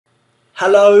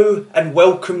Hello and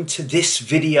welcome to this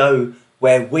video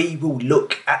where we will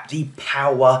look at the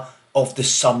power of the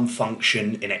sum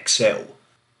function in Excel.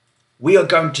 We are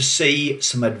going to see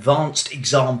some advanced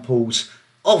examples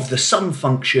of the sum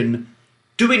function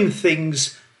doing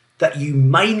things that you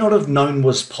may not have known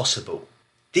was possible.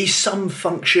 The sum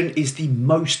function is the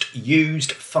most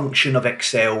used function of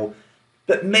Excel,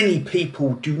 but many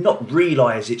people do not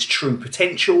realise its true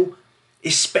potential,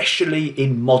 especially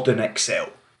in modern Excel,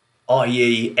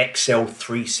 i.e. Excel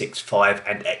 365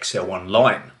 and Excel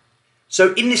Online.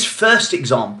 So in this first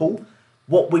example,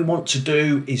 what we want to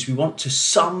do is we want to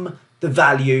sum the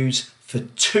values for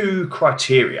two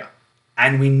criteria,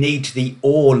 and we need the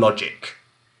OR logic.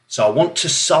 So I want to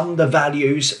sum the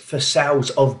values for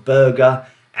sales of burger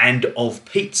and of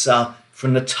pizza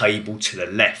from the table to the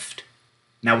left.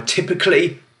 Now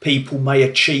typically people may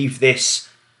achieve this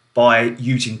by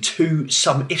using two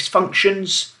SUMIFs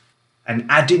functions and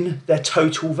adding their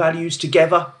total values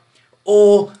together,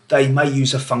 or they may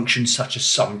use a function such as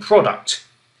SUMPRODUCT,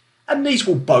 and these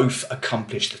will both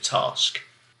accomplish the task.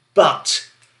 But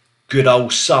good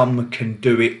old sum can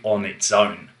do it on its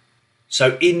own.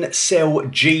 So in cell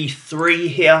G3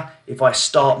 here, if I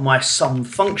start my sum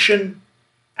function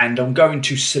and I'm going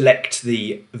to select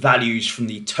the values from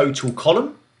the total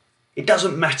column, it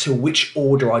doesn't matter which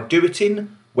order I do it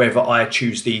in, whether I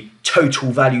choose the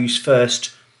total values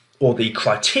first or the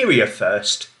criteria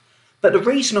first, but the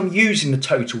reason I'm using the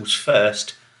totals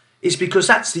first is because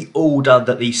that's the order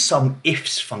that the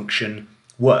SUMIFs function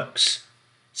works.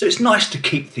 So it's nice to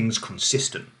keep things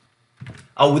consistent.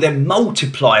 I will then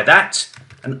multiply that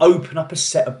and open up a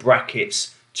set of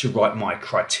brackets to write my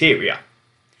criteria.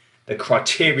 The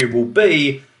criteria will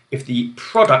be if the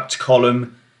product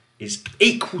column is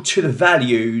equal to the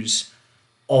values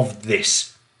of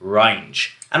this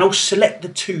range. And I'll select the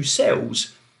two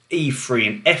cells, E3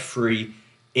 and F3,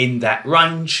 in that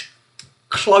range,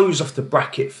 close off the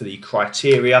bracket for the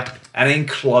criteria, and then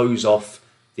close off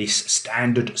this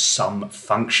standard sum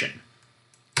function.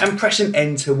 And pressing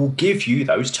enter will give you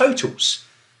those totals,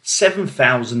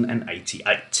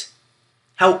 7,088.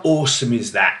 How awesome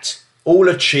is that? All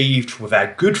achieved with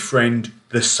our good friend,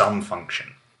 the sum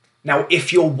function. Now,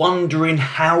 if you're wondering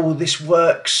how this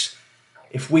works,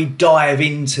 if we dive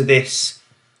into this,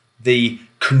 the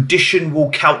condition will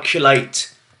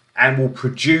calculate and will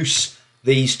produce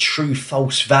these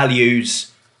true-false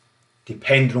values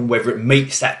depending on whether it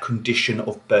meets that condition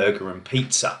of burger and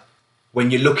pizza. When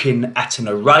you're looking at an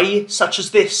array such as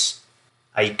this,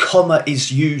 a comma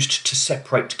is used to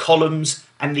separate columns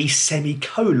and the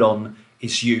semicolon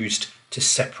is used to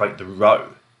separate the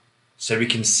row. So we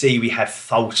can see we have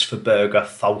false for burger,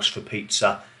 false for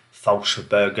pizza, false for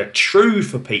burger, true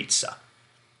for pizza,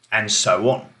 and so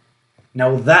on.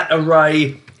 Now that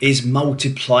array is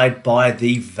multiplied by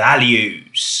the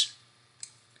values.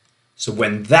 So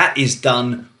when that is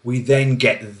done, we then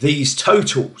get these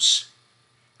totals.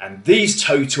 And these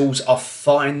totals are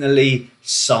finally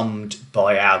summed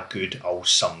by our good old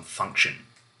sum function.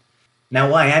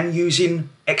 Now I am using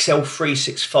Excel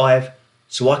 365,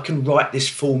 so I can write this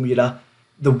formula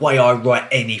the way I write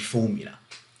any formula.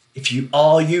 If you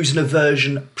are using a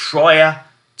version prior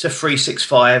to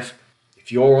 365,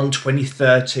 if you're on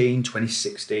 2013,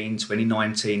 2016,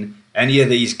 2019, any of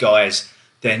these guys,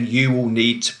 then you will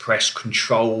need to press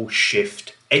Control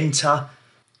Shift Enter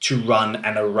to run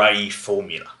an array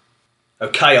formula.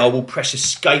 Okay, I will press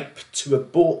Escape to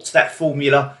abort that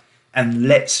formula, and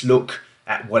let's look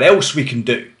at what else we can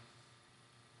do.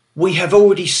 We have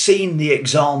already seen the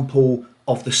example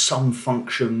of the sum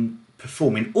function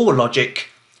performing OR logic,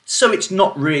 so it's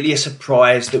not really a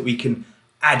surprise that we can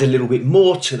add a little bit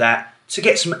more to that to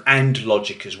get some AND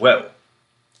logic as well.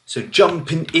 So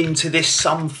jumping into this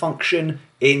sum function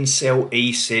in cell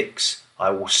E6, I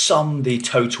will sum the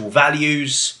total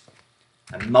values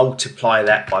and multiply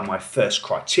that by my first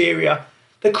criteria.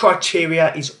 The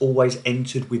criteria is always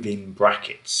entered within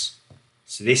brackets.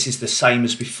 So this is the same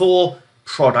as before.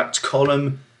 Product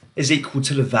column is equal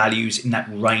to the values in that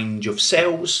range of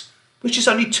cells, which is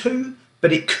only 2,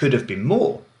 but it could have been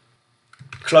more.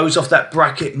 Close off that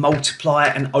bracket, multiply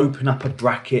it, and open up a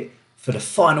bracket for the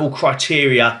final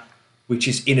criteria, which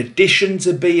is in addition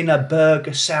to being a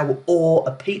burger cell or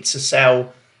a pizza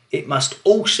cell, it must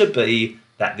also be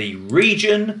that the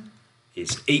region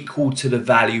is equal to the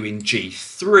value in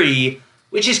G3,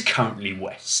 which is currently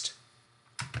West.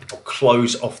 I'll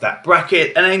close off that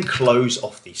bracket and then close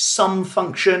off the sum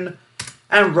function,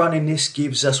 and running this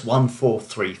gives us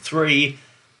 1433,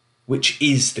 which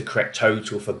is the correct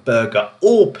total for burger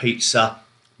or pizza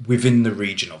within the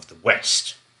region of the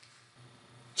West.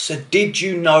 So did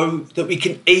you know that we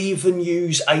can even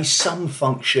use a sum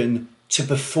function to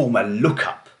perform a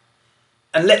lookup?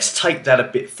 And let's take that a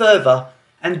bit further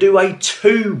and do a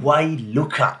two-way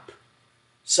lookup.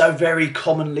 So very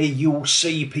commonly you'll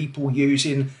see people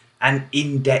using an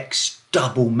index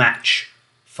double match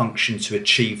function to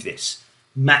achieve this.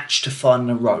 Match to find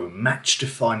the row, match to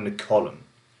find the column.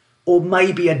 Or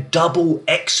maybe a double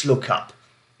X lookup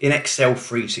in Excel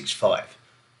 365.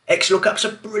 X lookup's a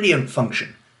brilliant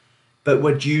function, but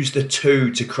we'd use the two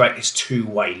to create this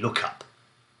two-way lookup.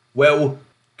 Well,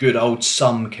 good old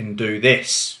sum can do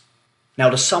this. Now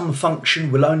the sum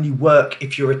function will only work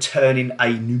if you're returning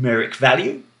a numeric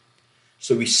value,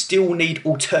 so we still need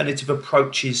alternative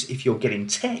approaches if you're getting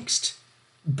text,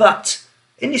 but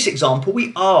in this example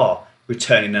we are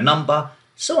returning a number,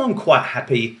 so I'm quite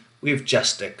happy with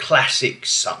just a classic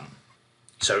sum.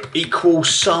 So equal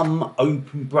sum,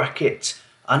 open bracket,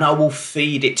 and I will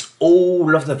feed it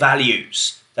all of the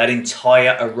values, that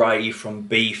entire array from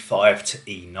B5 to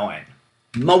E9.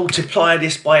 Multiply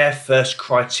this by our first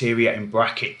criteria in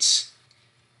brackets.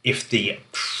 If the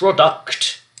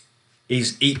product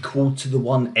is equal to the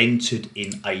one entered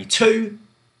in A2,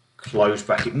 close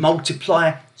bracket,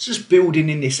 multiply, it's just building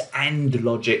in this AND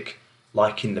logic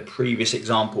like in the previous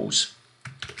examples.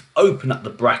 Open up the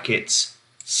brackets,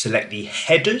 select the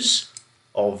headers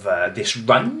of this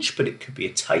range, but it could be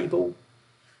a table,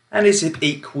 and is it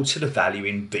equal to the value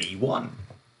in B1?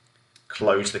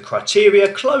 Close the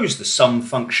criteria, close the sum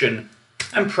function,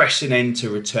 and pressing enter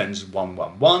returns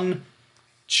 111,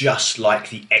 just like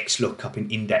the X lookup in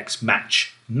index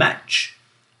match.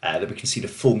 That we can see the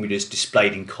formulas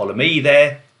displayed in column E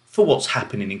there for what's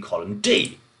happening in column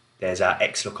D. There's our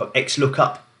X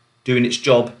lookup doing its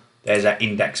job. There's our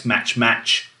index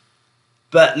match.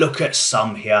 But look at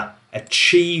sum here,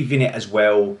 achieving it as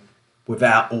well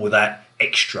without all that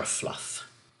extra fluff.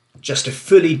 Just to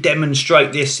fully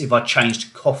demonstrate this, if I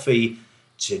changed coffee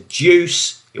to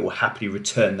juice, it will happily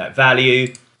return that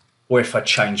value. Or if I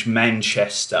change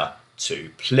Manchester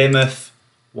to Plymouth,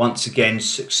 once again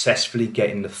successfully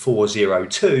getting the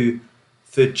 402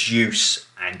 for juice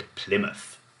and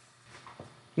Plymouth.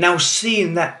 Now,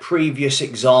 seeing that previous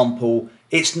example,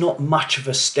 it's not much of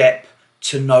a step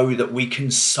to know that we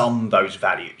can sum those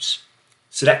values.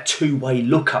 So that two-way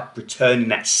lookup returning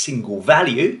that single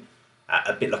value,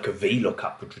 a bit like a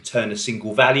VLOOKUP would return a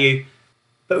single value,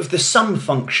 but with the sum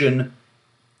function,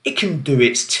 it can do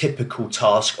its typical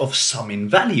task of summing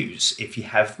values if you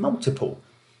have multiple.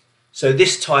 So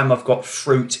this time I've got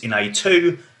fruit in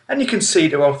A2, and you can see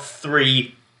there are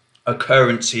 3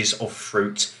 occurrences of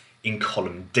fruit in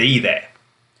column D there.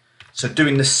 So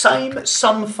doing the same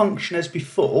sum function as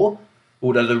before,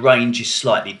 although the range is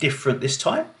slightly different this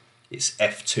time, it's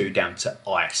F2 down to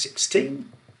I16,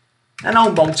 and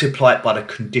I'll multiply it by the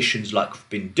conditions like we've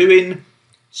been doing,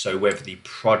 so whether the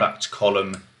product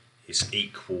column is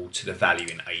equal to the value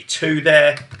in A2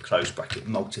 there, close bracket,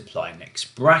 multiply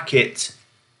next bracket,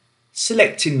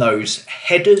 selecting those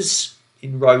headers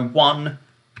in row 1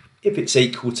 if it's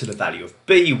equal to the value of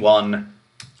B1,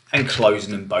 and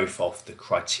closing them both off the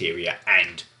criteria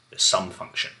and the sum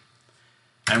function.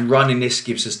 And running this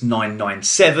gives us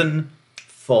 997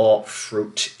 for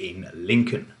fruit in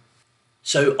Lincoln.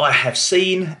 So I have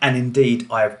seen, and indeed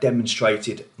I have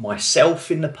demonstrated myself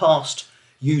in the past,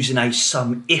 using a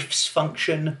SUMIFS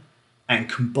function and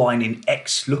combining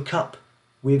X lookup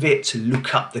with it to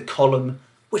look up the column,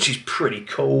 which is pretty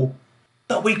cool.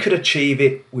 But we could achieve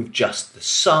it with just the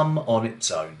sum on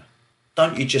its own.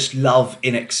 Don't you just love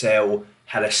in Excel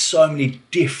how there's so many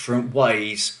different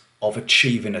ways of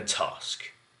achieving a task?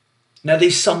 Now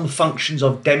these sum functions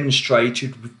I've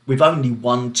demonstrated with only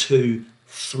 1, 2,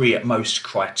 3 at most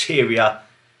criteria.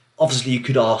 Obviously you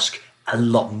could ask a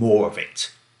lot more of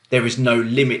it. There is no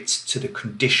limit to the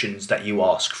conditions that you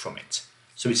ask from it.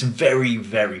 So it's very,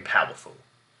 very powerful.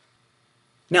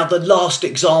 Now the last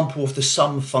example of the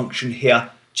sum function here,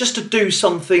 just to do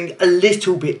something a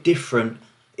little bit different,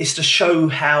 is to show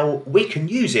how we can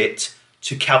use it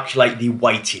to calculate the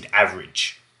weighted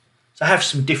average. So I have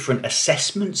some different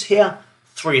assessments here,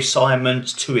 3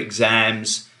 assignments, 2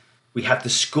 exams. We have the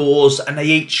scores and they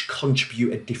each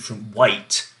contribute a different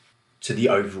weight to the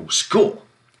overall score.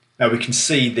 Now we can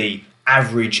see the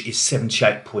average is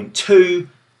 78.2,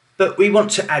 but we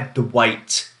want to add the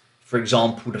weight. For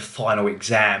example, the final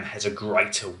exam has a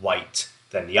greater weight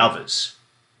than the others.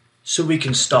 So we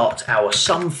can start our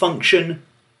sum function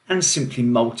and simply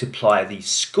multiply the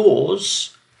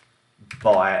scores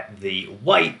by the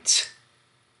weight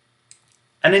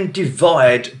and then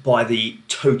divide by the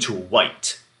total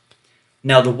weight.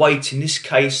 Now the weight in this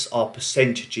case are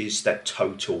percentages that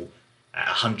total at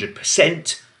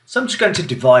 100%. So I'm just going to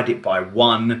divide it by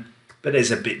 1, but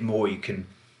there's a bit more you can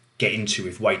get into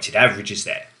with weighted averages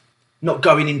there. Not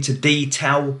going into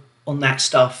detail on that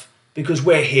stuff because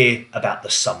we're here about the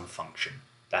sum function.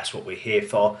 That's what we're here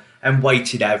for. And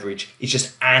weighted average is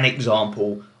just an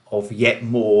example of yet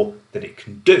more that it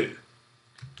can do.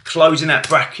 Closing that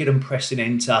bracket and pressing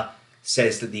enter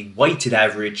says that the weighted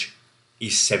average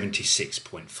is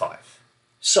 76.5.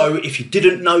 So if you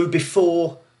didn't know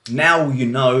before, now you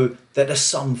know that the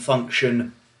sum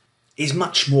function is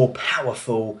much more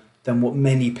powerful than what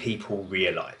many people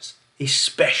realise,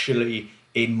 especially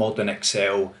in modern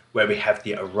Excel where we have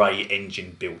the array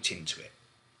engine built into it.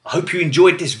 I hope you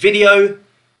enjoyed this video.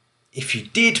 If you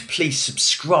did, please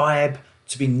subscribe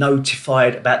to be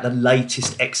notified about the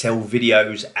latest Excel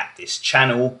videos at this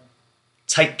channel.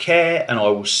 Take care and I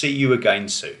will see you again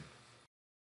soon.